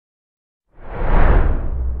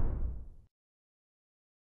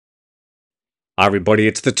Hi everybody,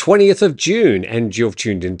 it's the 20th of June and you've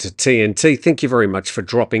tuned into TNT. Thank you very much for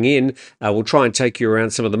dropping in. We'll try and take you around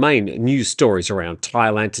some of the main news stories around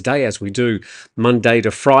Thailand today, as we do Monday to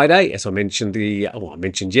Friday. As I mentioned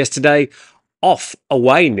yesterday, off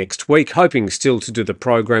away next week, hoping still to do the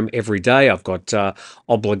program every day. I've got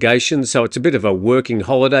obligations, so it's a bit of a working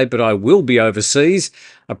holiday, but I will be overseas.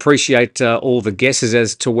 Appreciate all the guesses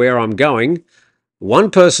as to where I'm going. One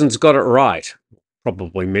person's got it right.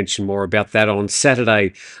 Probably mention more about that on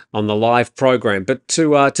Saturday on the live program. But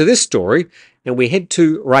to this story, and we head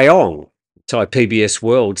to Rayong, Thai PBS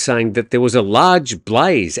World, saying that there was a large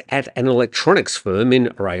blaze at an electronics firm in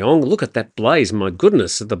Rayong. Look at that blaze, my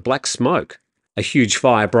goodness, the black smoke. A huge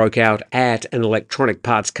fire broke out at an electronic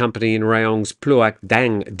parts company in Rayong's Pluak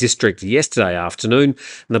Dang district yesterday afternoon.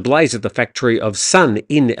 And the blaze at the factory of Sun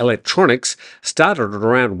In Electronics started at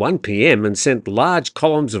around 1 p.m. and sent large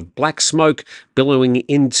columns of black smoke billowing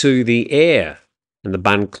into the air. And the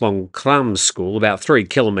Ban Klong Kram school, about 3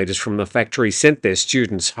 kilometres from the factory, sent their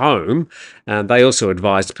students home. They also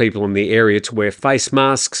advised people in the area to wear face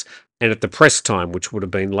masks. And at the press time, which would have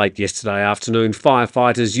been late yesterday afternoon,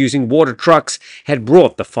 firefighters using water trucks had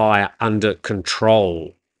brought the fire under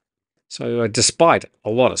control. So despite a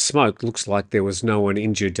lot of smoke, looks like there was no one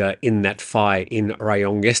injured in that fire in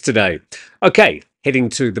Rayong yesterday. Okay, heading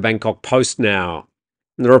to the Bangkok Post now.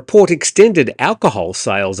 The report extended alcohol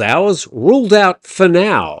sales hours ruled out for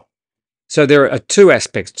now. So there are two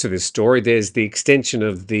aspects to this story. There's the extension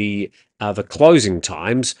of the closing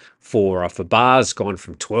times for bars, gone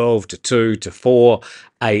from 12 to 2 to 4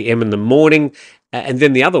 a.m. in the morning. And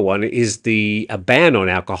then the other one is the ban on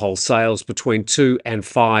alcohol sales between 2 and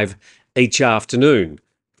 5 each afternoon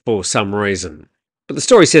for some reason. But the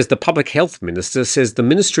story says the Public Health Minister says the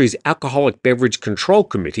Ministry's Alcoholic Beverage Control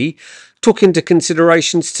Committee took into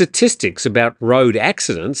consideration statistics about road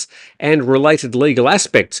accidents and related legal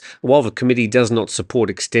aspects. While the committee does not support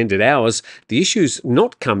extended hours, the issue's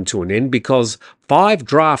not come to an end because 5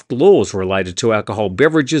 draft laws related to alcohol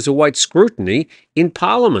beverages await scrutiny in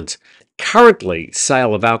Parliament. Currently,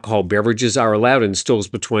 sale of alcohol beverages are allowed in stores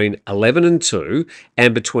between 11 and 2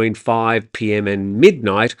 and between 5 p.m. and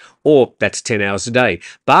midnight, or that's 10 hours a day.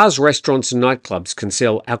 Bars, restaurants and nightclubs can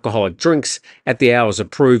sell alcoholic drinks at the hours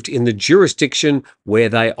approved in the jurisdiction where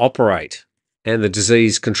they operate. And the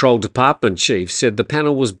Disease Control Department chief said the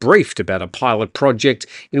panel was briefed about a pilot project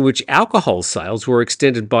in which alcohol sales were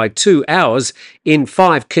extended by 2 hours in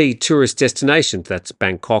 5 key tourist destinations. That's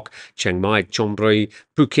Bangkok, Chiang Mai, Chonburi,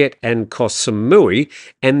 Phuket and Koh Samui.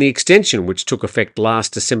 And the extension, which took effect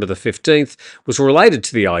last December the 15th, was related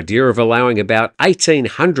to the idea of allowing about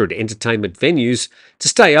 1,800 entertainment venues to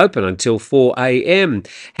stay open until 4 a.m.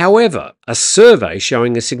 However, a survey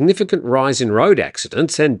showing a significant rise in road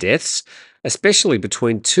accidents and deaths, especially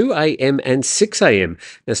between 2 a.m. and 6 a.m.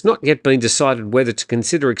 It's not yet been decided whether to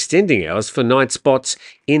consider extending hours for night spots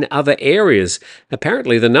in other areas.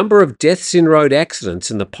 Apparently, the number of deaths in road accidents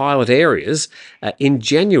in the pilot areas in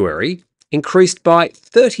January increased by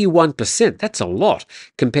 31%. That's a lot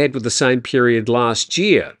compared with the same period last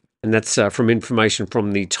year. And that's from information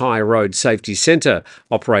from the Thai Road Safety Centre,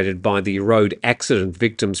 operated by the Road Accident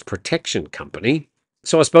Victims Protection Company.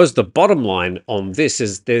 So I suppose the bottom line on this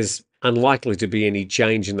is there's unlikely to be any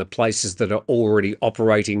change in the places that are already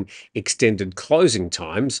operating extended closing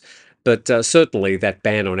times. But certainly that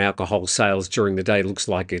ban on alcohol sales during the day looks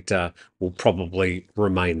like it will probably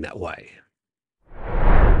remain that way.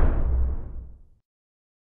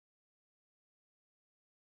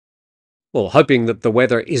 Well, hoping that the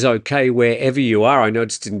weather is okay wherever you are. I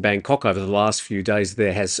noticed in Bangkok over the last few days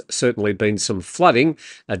there has certainly been some flooding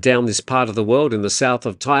down this part of the world in the south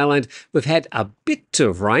of Thailand. We've had a bit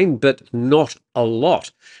of rain, but not a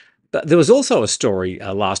lot. But there was also a story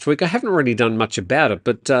last week. I haven't really done much about it,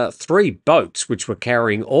 but 3 boats which were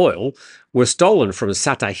carrying oil were stolen from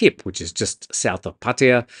Satahip, which is just south of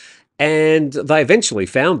Pattaya. And they eventually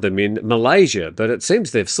found them in Malaysia, but it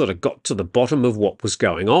seems they've sort of got to the bottom of what was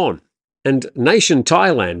going on. And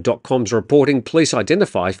NationThailand.com's reporting police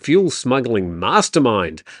identify fuel smuggling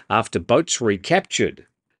mastermind after boats recaptured.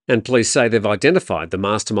 And police say they've identified the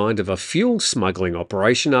mastermind of a fuel smuggling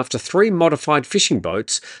operation after 3 modified fishing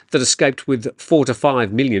boats that escaped with 4 to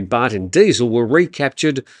 5 million baht in diesel were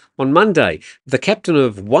recaptured on Monday. The captain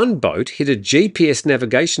of one boat hid a GPS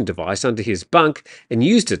navigation device under his bunk and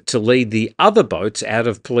used it to lead the other boats out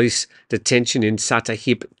of police detention in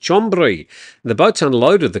Satahip, Chonburi. The boats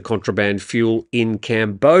unloaded the contraband fuel in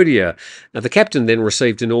Cambodia. Now, the captain then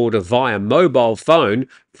received an order via mobile phone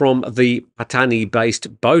from the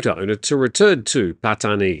Patani-based boat owner to return to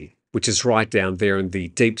Patani. which is right down there in the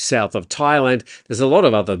deep south of Thailand. There's a lot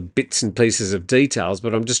of other bits and pieces of details,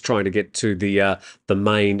 but I'm just trying to get to the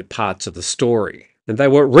main parts of the story. And they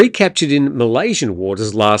were recaptured in Malaysian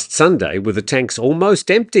waters last Sunday with the tanks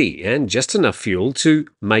almost empty and just enough fuel to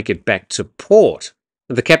make it back to port.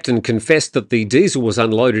 The captain confessed that the diesel was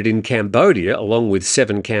unloaded in Cambodia along with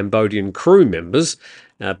 7 Cambodian crew members.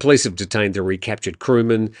 Police have detained the recaptured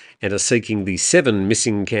crewmen and are seeking the 7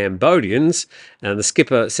 missing Cambodians. And the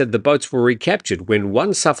skipper said the boats were recaptured when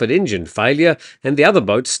one suffered engine failure and the other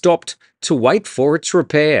boat stopped to wait for its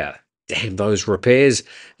repair. Damn those repairs.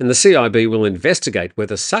 And the CIB will investigate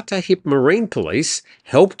whether Sattahip Marine Police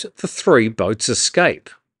helped the 3 boats escape.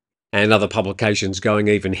 And other publications going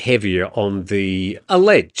even heavier on the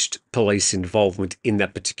alleged police involvement in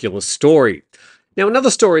that particular story. Now, another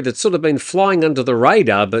story that's sort of been flying under the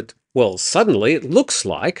radar, but, well, suddenly it looks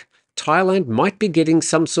like Thailand might be getting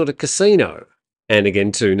some sort of casino. And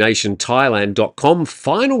again to nationthailand.com,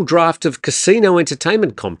 final draft of casino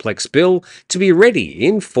entertainment complex bill to be ready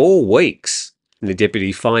in 4 weeks. The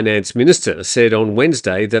Deputy Finance Minister said on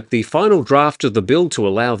Wednesday that the final draft of the bill to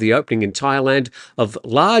allow the opening in Thailand of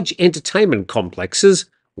large entertainment complexes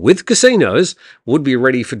with casinos would be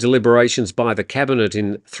ready for deliberations by the Cabinet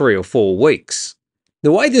in 3 or 4 weeks.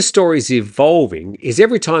 The way this story is evolving is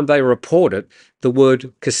every time they report it, the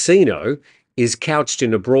word casino is couched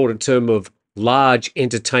in a broader term of large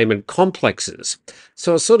entertainment complexes.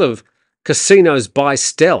 So a sort of casinos by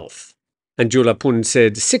stealth. And Julapun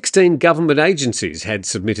said 16 government agencies had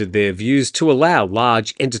submitted their views to allow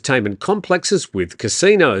large entertainment complexes with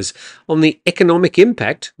casinos. On the economic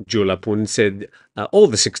impact, Julapun said all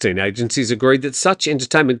the 16 agencies agreed that such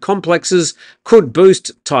entertainment complexes could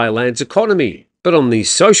boost Thailand's economy. But on the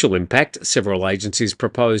social impact, several agencies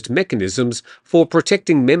proposed mechanisms for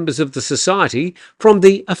protecting members of the society from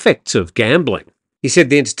the effects of gambling. He said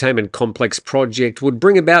the entertainment complex project would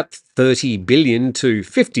bring about 30 billion to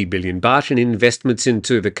 50 billion baht in investments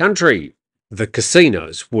into the country. The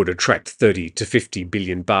casinos would attract 30 to 50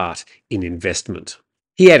 billion baht in investment.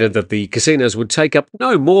 He added that the casinos would take up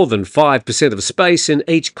no more than 5% of space in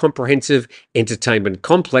each comprehensive entertainment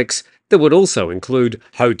complex that would also include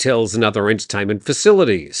hotels and other entertainment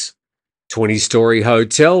facilities. 20-story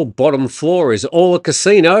hotel, bottom floor is all a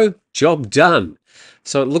casino, job done.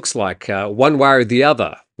 So it looks like one way or the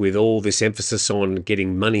other, with all this emphasis on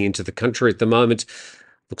getting money into the country at the moment,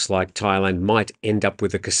 looks like Thailand might end up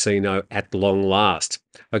with a casino at long last.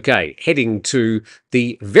 Okay, heading to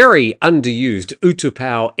the very underused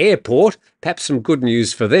U-Tapao airport, perhaps some good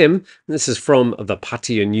news for them. This is from the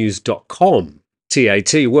PattayaNews.com.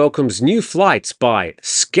 TAT welcomes new flights by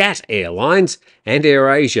SCAT Airlines and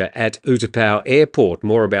AirAsia at U-Tapao Airport.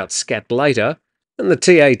 More about SCAT later. And the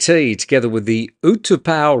TAT, together with the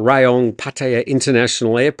U-Tapao Rayong Pattaya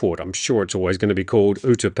International Airport, I'm sure it's always going to be called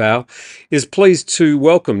U-Tapao, is pleased to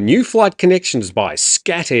welcome new flight connections by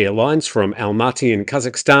SCAT Airlines from Almaty in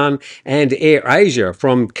Kazakhstan and AirAsia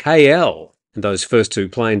from KL. And those first 2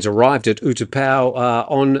 planes arrived at U-Tapao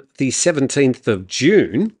on the 17th of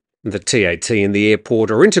June. The TAT and the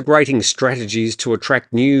airport are integrating strategies to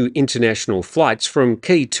attract new international flights from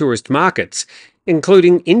key tourist markets,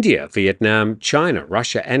 including India, Vietnam, China,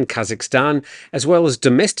 Russia and Kazakhstan, as well as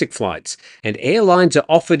domestic flights, and airlines are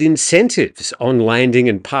offered incentives on landing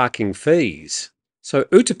and parking fees. So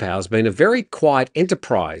U-Tapao has been a very quiet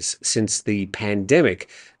enterprise since the pandemic,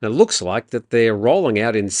 and it looks like that they're rolling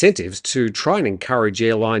out incentives to try and encourage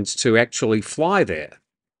airlines to actually fly there.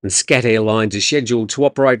 And SCAT Airlines is scheduled to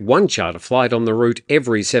operate 1 charter flight on the route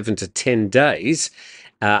every 7 to 10 days,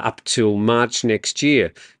 up till March next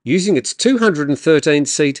year, using its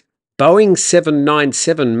 213-seat Boeing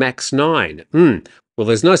 797 MAX 9. Well,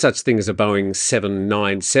 there's no such thing as a Boeing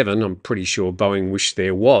 797. I'm pretty sure Boeing wished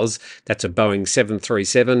there was. That's a Boeing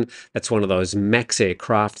 737. That's one of those MAX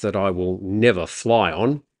aircraft that I will never fly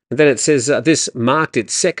on. And then it says this marked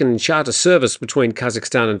its 2nd charter service between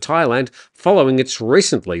Kazakhstan and Thailand following its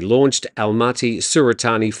recently launched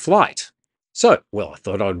Almaty-Suratani flight. So, well, I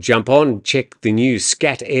thought I'd jump on, check the new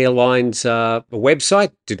SCAT Airlines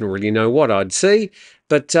website. Didn't really know what I'd see,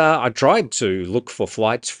 but I tried to look for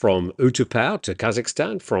flights from U-Tapao to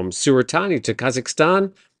Kazakhstan, from Suratani to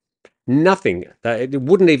Kazakhstan. Nothing. It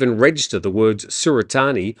wouldn't even register the words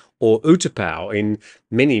Suratani or U-Tapao in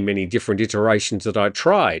many, many different iterations that I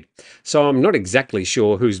tried. So I'm not exactly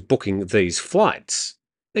sure who's booking these flights.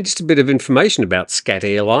 And just a bit of information about SCAT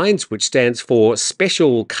Airlines, which stands for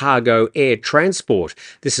Special Cargo Air Transport.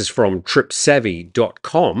 This is from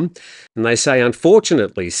TripSavvy.com. And they say,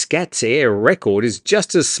 unfortunately, SCAT's air record is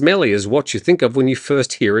just as smelly as what you think of when you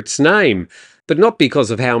first hear its name. but not because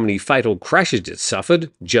of how many fatal crashes it suffered,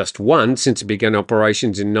 just one since it began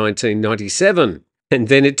operations in 1997. And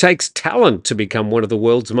then it takes talent to become one of the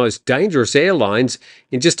world's most dangerous airlines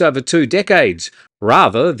in just over 2 decades.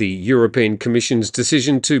 Rather, the European Commission's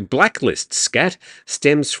decision to blacklist SCAT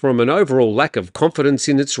stems from an overall lack of confidence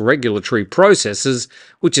in its regulatory processes,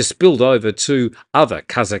 which has spilled over to other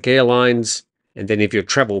Kazakh airlines. And then if your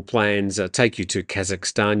travel plans take you to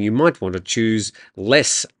Kazakhstan, you might want to choose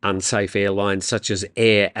less unsafe airlines such as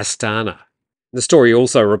Air Astana. The story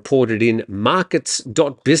also reported in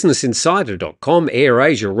markets.businessinsider.com.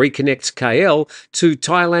 AirAsia reconnects KL to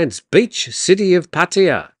Thailand's beach city of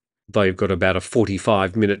Pattaya. Though you've got about a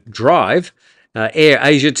 45-minute drive,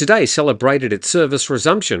 AirAsia today celebrated its service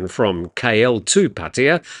resumption from KL to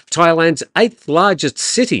Pattaya, Thailand's 8th largest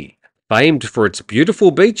city, famed for its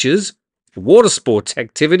beautiful beaches, water sports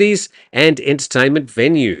activities and entertainment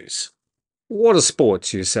venues. Water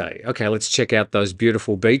sports, you say? Okay, let's check out those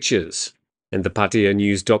beautiful beaches. And the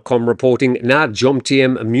PattayaNews.com reporting Na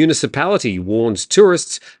Jomtien municipality warns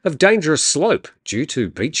tourists of dangerous slope due to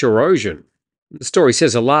beach erosion. The story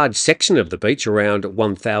says a large section of the beach, around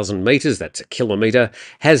 1,000 metres, that's a kilometre,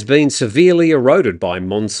 has been severely eroded by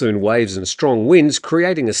monsoon waves and strong winds,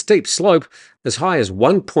 creating a steep slope as high as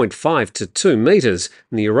 1.5 to 2 metres,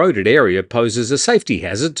 and the eroded area poses a safety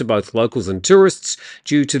hazard to both locals and tourists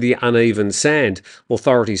due to the uneven sand.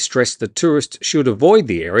 Authorities stress that tourists should avoid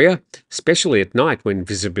the area, especially at night when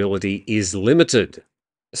visibility is limited.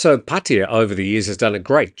 So Pattaya over the years has done a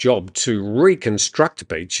great job to reconstruct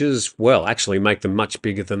beaches, well, actually make them much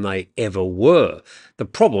bigger than they ever were. The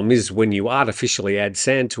problem is when you artificially add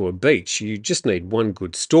sand to a beach, you just need one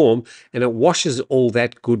good storm and it washes all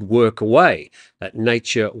that good work away. That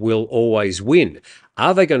nature will always win.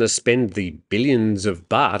 Are they going to spend the billions of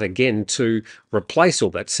baht again to replace all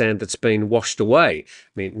that sand that's been washed away? I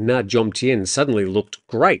mean, Na Jomtien suddenly looked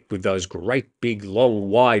great with those great big long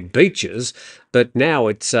wide beaches, but now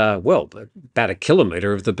it's, about a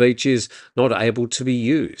kilometre of the beach is not able to be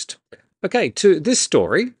used. Okay, to this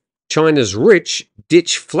story. China's rich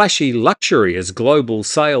ditch flashy luxury as global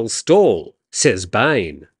sales stall, says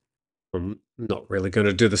Bain. I'm not really going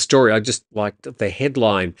to do the story, I just liked the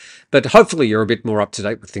headline. But hopefully you're a bit more up to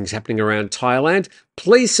date with things happening around Thailand.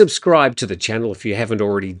 Please subscribe to the channel if you haven't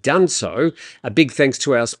already done so. A big thanks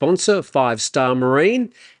to our sponsor, 5-Star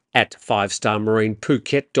Marine, at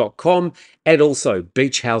 5starmarinephuket.com, and also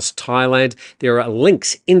Beach House Thailand. There are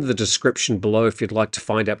links in the description below if you'd like to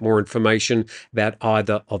find out more information about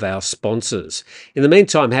either of our sponsors. In the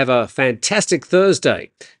meantime, have a fantastic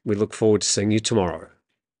Thursday. We look forward to seeing you tomorrow.